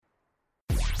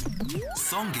On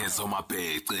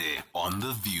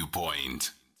the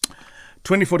Viewpoint.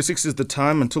 20:46 is the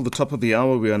time. Until the top of the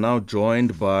hour, we are now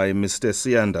joined by Mr.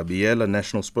 Cele,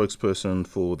 National Spokesperson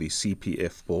for the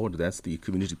CPF Board. That's the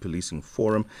Community Policing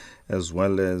Forum, as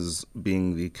well as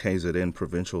being the KZN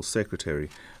Provincial Secretary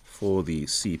for the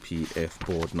CPF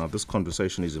Board. Now, this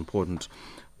conversation is important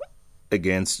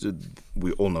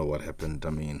we all know what happened. I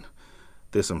mean,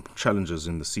 there's some challenges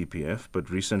in the CPF,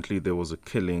 but recently there was a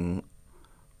killing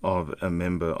of a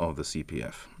member of the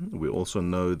CPF. We also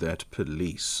know that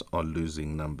police are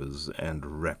losing numbers, and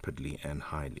rapidly and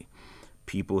highly.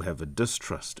 People have a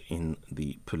distrust in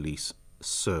the police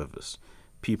service.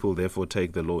 People therefore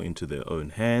take the law into their own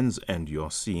hands, and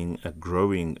you're seeing a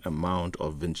growing amount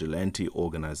of vigilante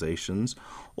organizations,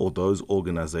 or those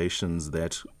organizations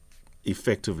that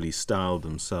effectively style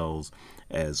themselves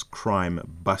as crime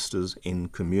busters in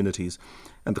communities.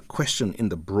 And the question in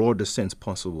the broadest sense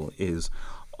possible is,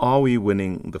 are we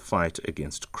winning the fight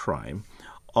against crime?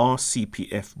 Are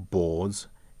CPF boards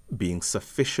being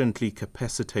sufficiently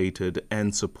capacitated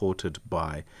and supported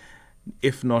by,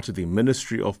 if not the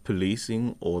Ministry of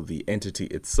Policing or the entity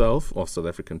itself of South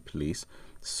African Police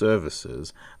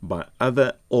Services, by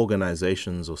other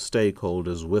organizations or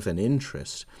stakeholders with an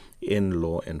interest in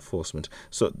law enforcement?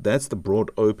 So that's the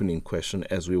broad opening question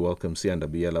as we welcome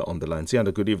Cele on the line.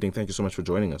 Cele, good evening. Thank you so much for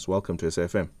joining us. Welcome to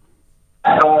SAFM.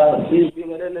 Good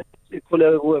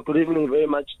evening very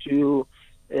much to you.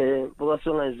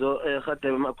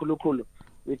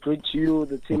 We greet you,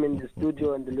 the team in the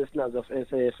studio, and the listeners of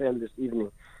SAFM this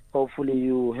evening. Hopefully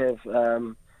you have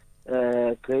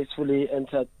gracefully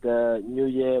entered the new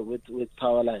year with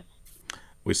power lines.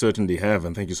 We certainly have,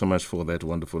 and thank you so much for that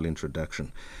wonderful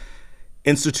introduction.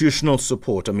 Institutional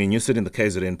support. I mean, you sit in the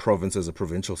KZN province as a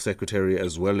provincial secretary,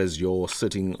 as well as you're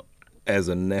sitting as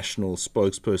a national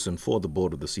spokesperson for the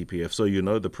board of the CPF. So you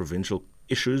know the provincial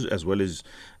issues as well as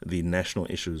the national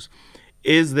issues.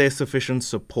 Is there sufficient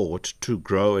support to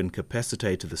grow and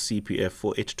capacitate the CPF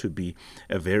for it to be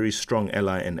a very strong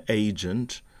ally and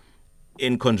agent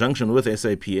in conjunction with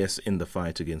SAPS in the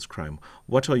fight against crime?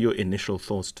 What are your initial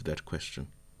thoughts to that question?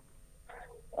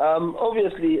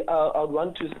 Obviously, I would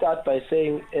want to start by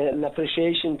saying an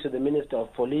appreciation to the Minister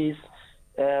of Police.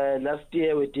 Last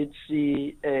year we did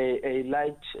see a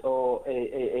light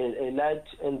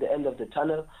in the end of the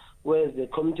tunnel, where the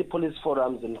community police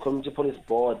forums and community police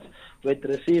boards had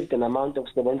received an amount of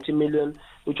 70 million,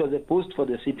 which was a boost for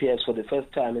the CPFs for the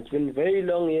first time. It's been very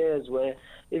long years where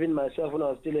even myself, when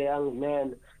I was still a young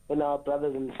man, when our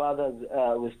brothers and fathers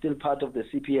were still part of the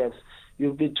CPFs,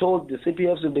 you'll be told the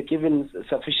CPFs will be given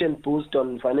sufficient boost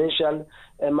on financial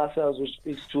muscles, which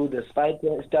speaks to the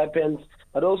stipends,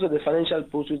 but also the financial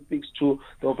boost, which speaks to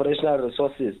the operational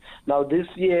resources. Now, this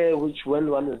year, when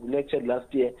one was elected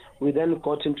last year, we then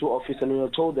got into office and we were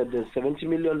told that the 70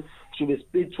 million should be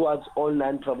split towards all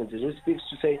 9 provinces, which speaks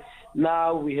to say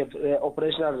now we have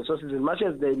operational resources, as much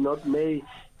as they not may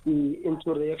be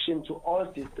into reaction to all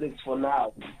districts for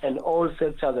now and all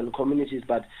sectors and communities,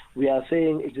 but we are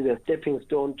saying it is a stepping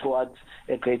stone towards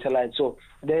a greater light. So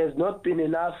there has not been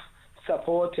enough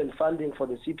support and funding for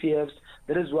the CPFs.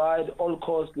 That is why at all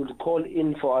costs we'll call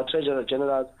in for our Treasurer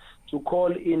Generals to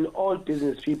call in all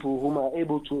business people whom are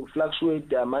able to fluctuate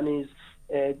their monies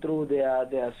through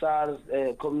their SARS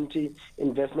community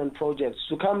investment projects,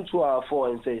 to come to our fore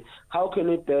and say, how can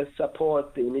we best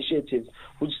support the initiatives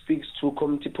which speaks to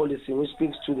community policing, which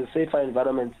speaks to the safer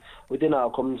environments within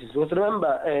our communities? Because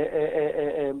remember,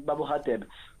 Babu Hateb,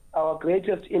 our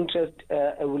greatest interest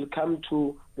will come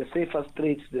to the safer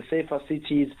streets, the safer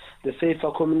cities, the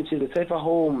safer communities, the safer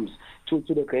homes, to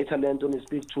the greater land when it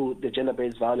speaks to the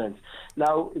gender-based violence.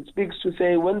 Now, it speaks to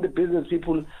say when the business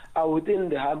people are within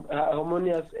the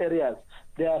harmonious areas,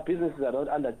 their businesses are not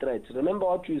under threat. Remember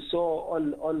what we saw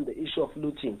on the issue of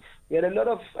looting. We had a lot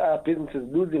of businesses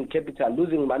losing capital,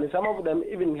 losing money. Some of them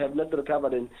even have not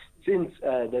recovered since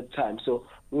that time. So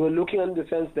we were looking in the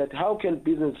sense that how can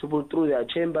business people through their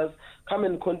chambers come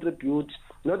and contribute,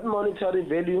 not monetary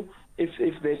value,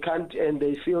 if they can't and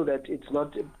they feel that it's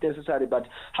not necessary, but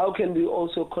how can we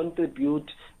also contribute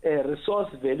resource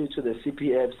value to the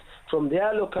CPFs from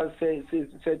their local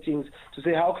settings to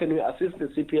say how can we assist the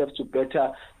CPFs to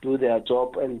better do their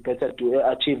job and better to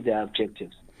achieve their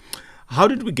objectives. How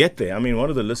did we get there? I mean, one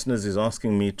of the listeners is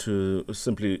asking me to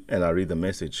simply, and I read the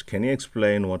message, can you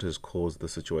explain what has caused the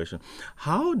situation?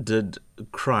 How did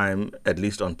crime, at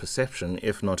least on perception,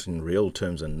 if not in real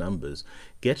terms and numbers,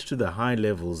 get to the high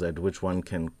levels at which one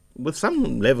can, with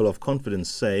some level of confidence,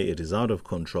 say it is out of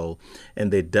control,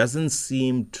 and there doesn't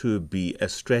seem to be a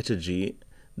strategy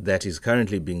that is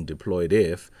currently being deployed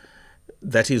if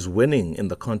that is winning in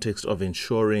the context of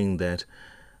ensuring that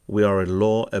we are a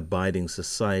law-abiding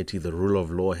society, the rule of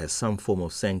law has some form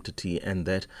of sanctity, and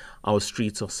that our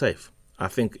streets are safe. I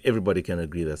think everybody can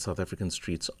agree that South African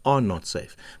streets are not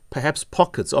safe. Perhaps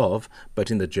pockets of,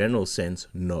 but in the general sense,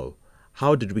 no.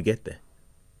 How did we get there?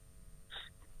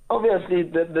 Obviously,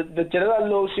 the general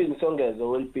notion, Songezo,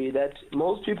 will be that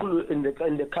most people in the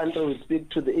country will speak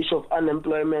to the issue of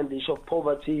unemployment, the issue of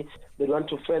poverty. They want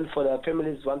to fend for their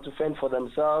families, want to fend for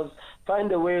themselves,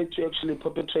 find a way to actually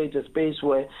perpetrate a space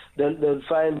where they'll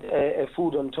find a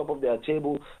food on top of their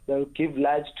table, they'll give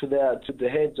light to the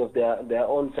heads of their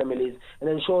own families, and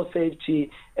ensure safety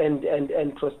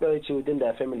and prosperity within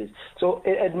their families. So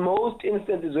at most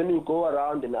instances, when you go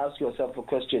around and ask yourself a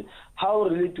question, how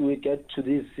really do we get to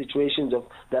these situations of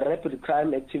the rapid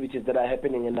crime activities that are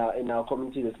happening in our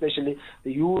communities, especially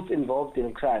the youth involved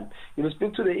in crime? You will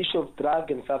speak to the issue of drug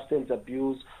and substance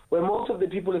abuse, where most of the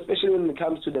people, especially when it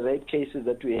comes to the rape cases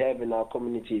that we have in our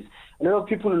communities, a lot of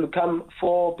people will come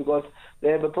forward because they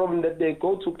have a problem that they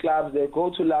go to clubs, they go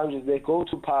to lounges, they go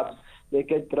to pubs, they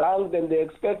get drunk, then they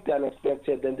expect the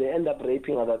unexpected, then they end up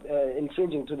raping others,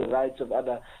 infringing to the rights of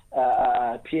other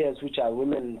peers, which are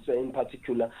women in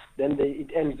particular. Then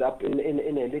it ends up in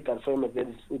a legal framework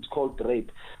that it's called rape.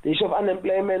 The issue of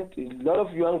unemployment, a lot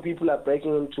of young people are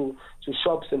breaking into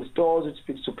shops and stores, which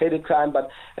speaks to petty crime, but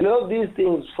a lot of these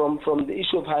things from the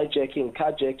issue of hijacking,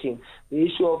 carjacking, the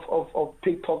issue of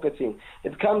pickpocketing,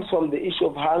 it comes from the issue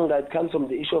of hunger, it comes from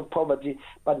the issue of poverty,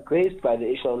 but graced by the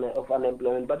issue of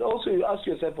unemployment. But also you ask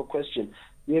yourself a question.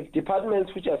 We have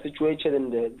departments which are situated in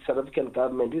the South African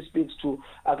government, which speaks to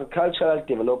agricultural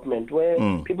development, where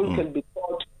people can be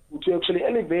taught to actually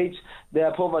elevate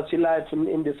their poverty life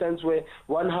in the sense where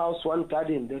one house, one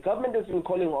garden. The government has been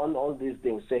calling on all these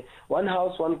things. Say, one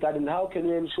house, one garden. How can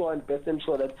we ensure and best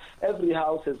ensure that every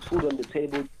house has food on the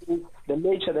table through the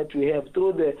nature that we have,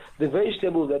 through the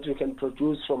vegetables that we can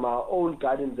produce from our own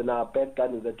gardens and our back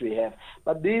gardens that we have?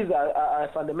 But these are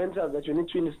fundamentals that we need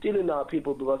to instill in our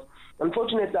people, because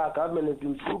unfortunately our government has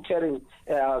been too caring,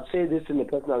 I'll say this in a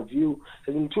personal view,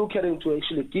 has been too caring to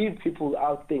actually give people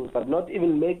out things, but not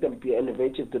even make them be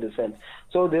innovative to the sense.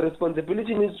 So the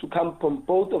responsibility needs to come from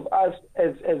both of us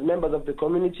as members of the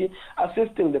community,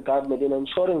 assisting the government in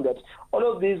ensuring that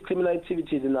all of these criminal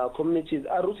activities in our communities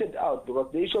are rooted out,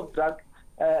 because the issue of drug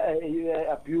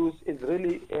abuse is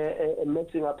really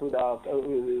messing up with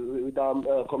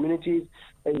our communities,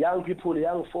 young people,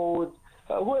 young forwards,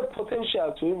 who have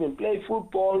potential to even play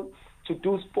football, to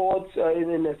do sports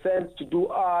in a sense, to do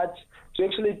art, to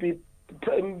actually be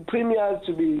premiers,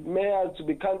 to be mayors, to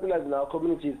be councillors in our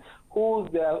communities, whose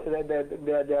their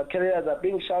careers are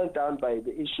being shut down by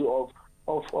the issue of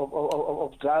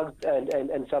drugs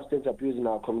and substance abuse in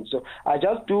our community. So I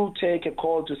just do take a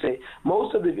call to say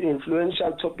most of the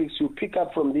influential topics you pick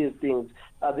up from these things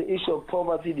are the issue of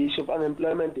poverty, the issue of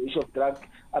unemployment, the issue of drug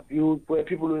abuse, where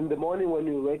people in the morning when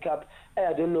you wake up, hey,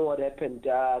 I don't know what happened,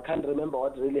 I can't remember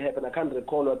what really happened, I can't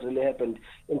recall what really happened,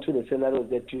 into the scenarios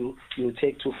that you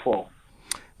take to fall.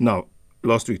 Now,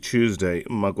 last week Tuesday,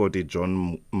 Makoti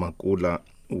John Makula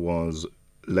was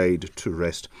laid to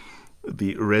rest.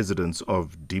 The residents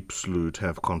of Deep Sloot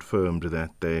have confirmed that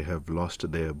they have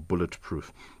lost their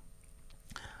bulletproof.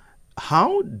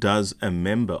 How does a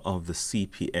member of the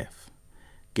CPF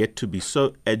get to be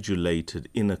so adulated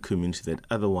in a community that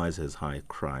otherwise has high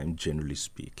crime, generally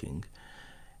speaking?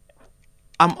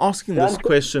 I'm asking this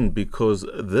question because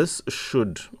this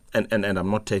should, and I'm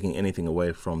not taking anything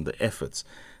away from the efforts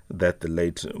that the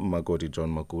late Makoti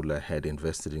John Makula had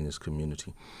invested in his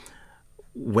community.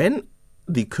 When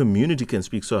the community can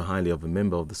speak so highly of a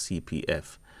member of the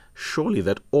CPF, surely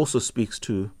that also speaks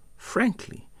to,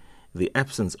 frankly, the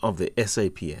absence of the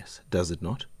SAPS, does it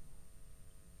not?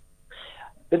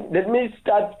 Let me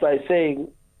start by saying,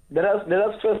 let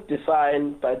us first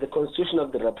define by the Constitution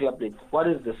of the Republic what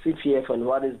is the CPF and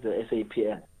what is the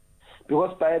SAPS.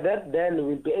 Because by that, then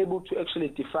we'll be able to actually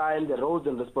define the roles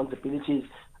and responsibilities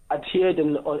adhered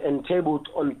and tabled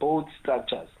on both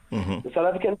structures. Mm-hmm. The South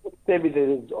African Service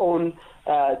has its own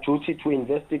duty to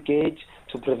investigate,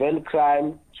 to prevent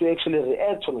crime, to actually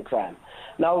react on crime.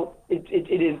 Now, it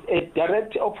is a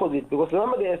direct opposite, because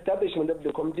remember the establishment of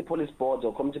the community police boards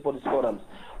or community police forums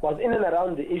was in and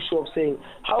around the issue of saying,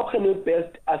 how can we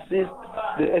best assist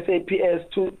the SAPS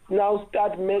to now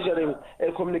start measuring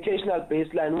a communicational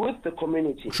baseline with the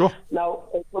community? Sure. Now,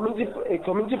 a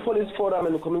community police forum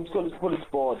and a community police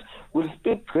board will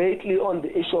speak greatly on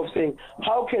the issue of saying,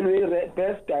 how can we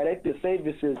best direct the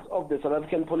services of the South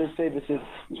African police services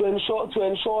to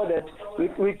ensure that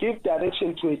we give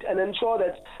direction to it and ensure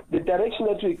that the direction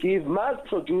that we give must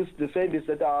produce the service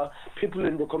that our people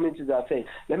in the communities are saying.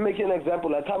 Let me make you an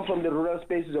example. I come from the rural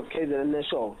spaces of KZN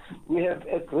National. We have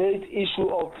a great issue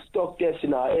of stock thefts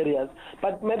in our areas,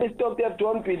 but maybe stock theft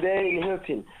won't be there in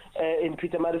Hilton, in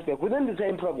Pietermaritzburg, within the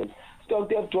same province. Stock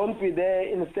theft won't be there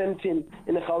in Sentin,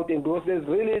 in Gauteng, because there's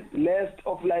really less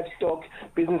of livestock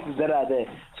businesses that are there.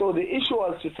 So the issue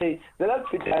was to say, let's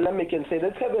be dynamic and say,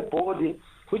 let's have a body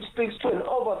which speaks to an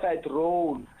oversight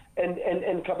role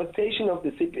and capacitation of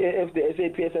the CPF, the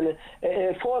SAPS, and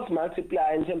a force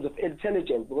multiplier in terms of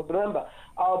intelligence. Because remember,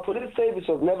 our police service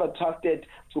was never trusted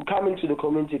to come into the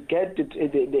community, get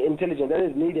the intelligence that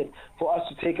is needed for us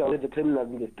to take away the criminals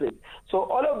in the street. So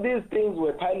all of these things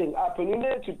were piling up, and we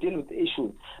needed to deal with the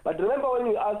issues. But remember when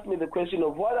you asked me the question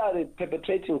of what are the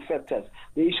perpetrating factors,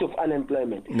 the issue of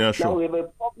unemployment. Yeah, sure. Now we have a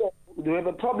problem. We have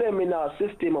a problem in our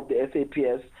system of the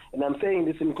SAPS, and I'm saying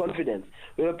this in confidence.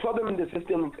 We have a problem in the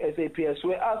system of SAPS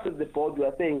where us as the board, we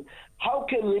are saying, how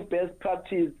can we best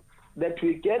practice that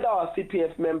we get our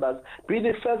CPF members be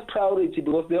the first priority,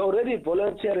 because they're already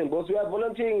volunteering, because we are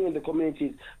volunteering in the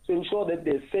communities to ensure that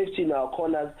there's safety in our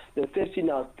corners, there's safety in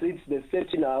our streets, there's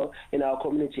safety in our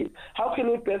communities. How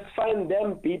can we best find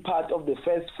them be part of the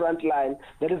first front line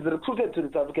that is recruited to the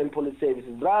South African Police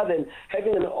Services, rather than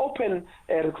having an open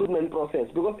recruitment process?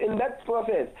 Because in that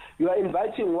process, you are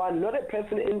inviting not a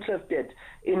person interested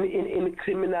in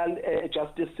criminal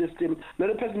justice system, not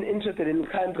a person interested in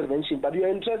crime prevention, but you are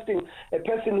interested a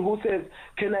person who says,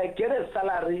 can I get a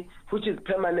salary which is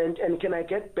permanent, and can I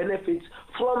get benefits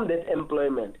from that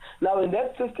employment? Now, in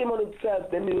that system on itself,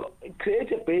 then you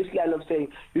create a baseline of saying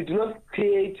you do not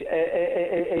create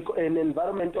an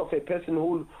environment of a person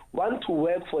who want to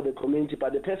work for the community,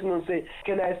 but the person will say,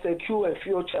 can I secure a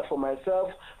future for myself,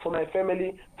 for my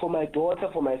family, for my daughter,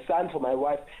 for my son, for my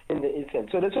wife in the instant?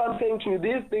 So that's why I'm saying to you,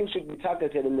 these things should be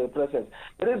targeted in the process.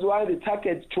 That is why the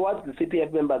target towards the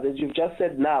CPF members, as you've just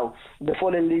said now, the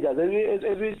fallen leaders,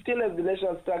 as we still as the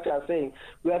national structure are saying,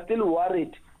 we are still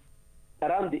worried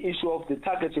around the issue of the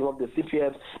targeting of the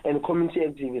CPF and community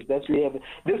activists that we have.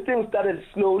 This thing started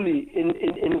slowly in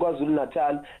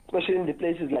KwaZulu-Natal, especially in the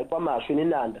places like Kwamashu and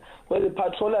Inanda, where the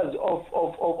patrollers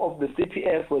of the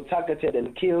CPF were targeted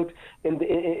and killed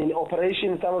in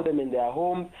operations, some of them in their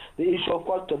homes. The issue of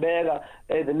KwaZulu-Natal,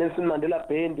 the Nelson Mandela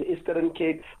Bay, the Eastern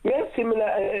Cape. We have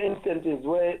similar instances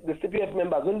where the CPF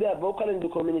members, when they are vocal in the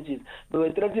communities, they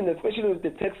were threatened, especially with the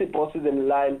taxi bosses in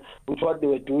line with what they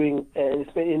were doing in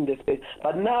the space.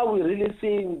 But now we're really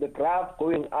seeing the graph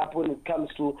going up when it comes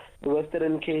to the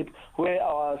Western Cape, where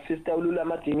our sister Ulula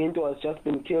Matinginto has just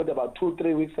been killed about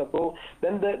 2-3 weeks ago.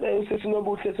 Then the sister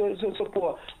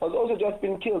Nobuhle was also just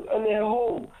been killed in her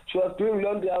home. She was doing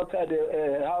laundry outside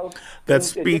her house. That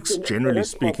speaks, generally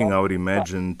speaking, I would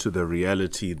imagine, to the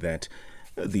reality that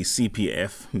the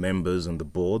CPF members and the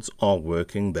boards are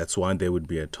working. That's why they would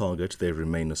be a target. They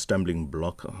remain a stumbling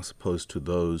block as opposed to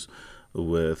those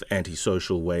with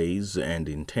antisocial ways and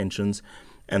intentions.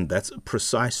 And that's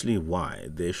precisely why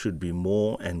there should be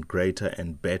more and greater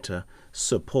and better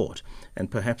support.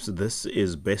 And perhaps this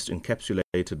is best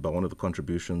encapsulated by one of the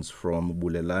contributions from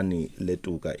Bulelani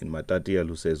Letuka in Matatiel,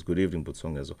 who says, good evening,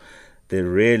 Butsongezo. There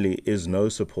really is no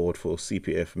support for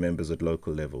CPF members at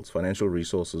local levels. Financial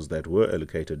resources that were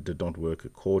allocated did not work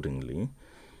accordingly.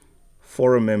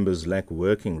 Forum members lack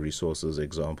working resources,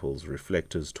 examples,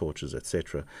 reflectors, torches,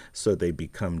 etc., so they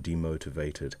become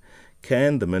demotivated.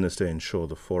 Can the minister ensure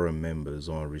the forum members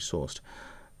are resourced?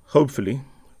 Hopefully,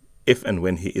 if and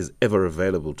when he is ever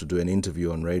available to do an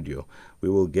interview on radio, we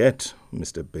will get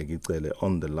Mr. Cele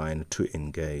on the line to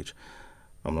engage.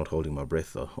 I'm not holding my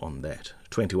breath, though, on that.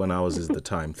 21 hours is the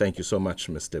time. Thank you so much,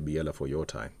 Mr. Biela, for your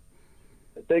time.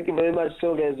 Thank you very much,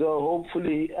 Songezo.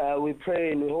 Hopefully, we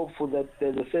pray and we're hopeful that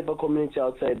there's a safer community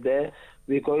outside there.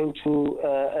 We're going to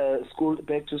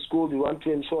back to school. We want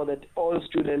to ensure that all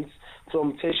students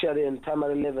from tertiary and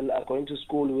primary level are going to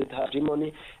school with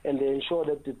hegemony, and they ensure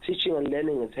that the teaching and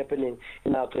learning is happening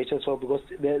in our places. So, because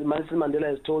Nelson Mandela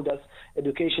has told us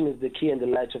education is the key and the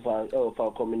light of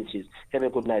our communities. Have a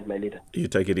good night, my leader. You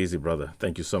take it easy, brother.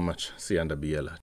 Thank you so much, Sianda Biela.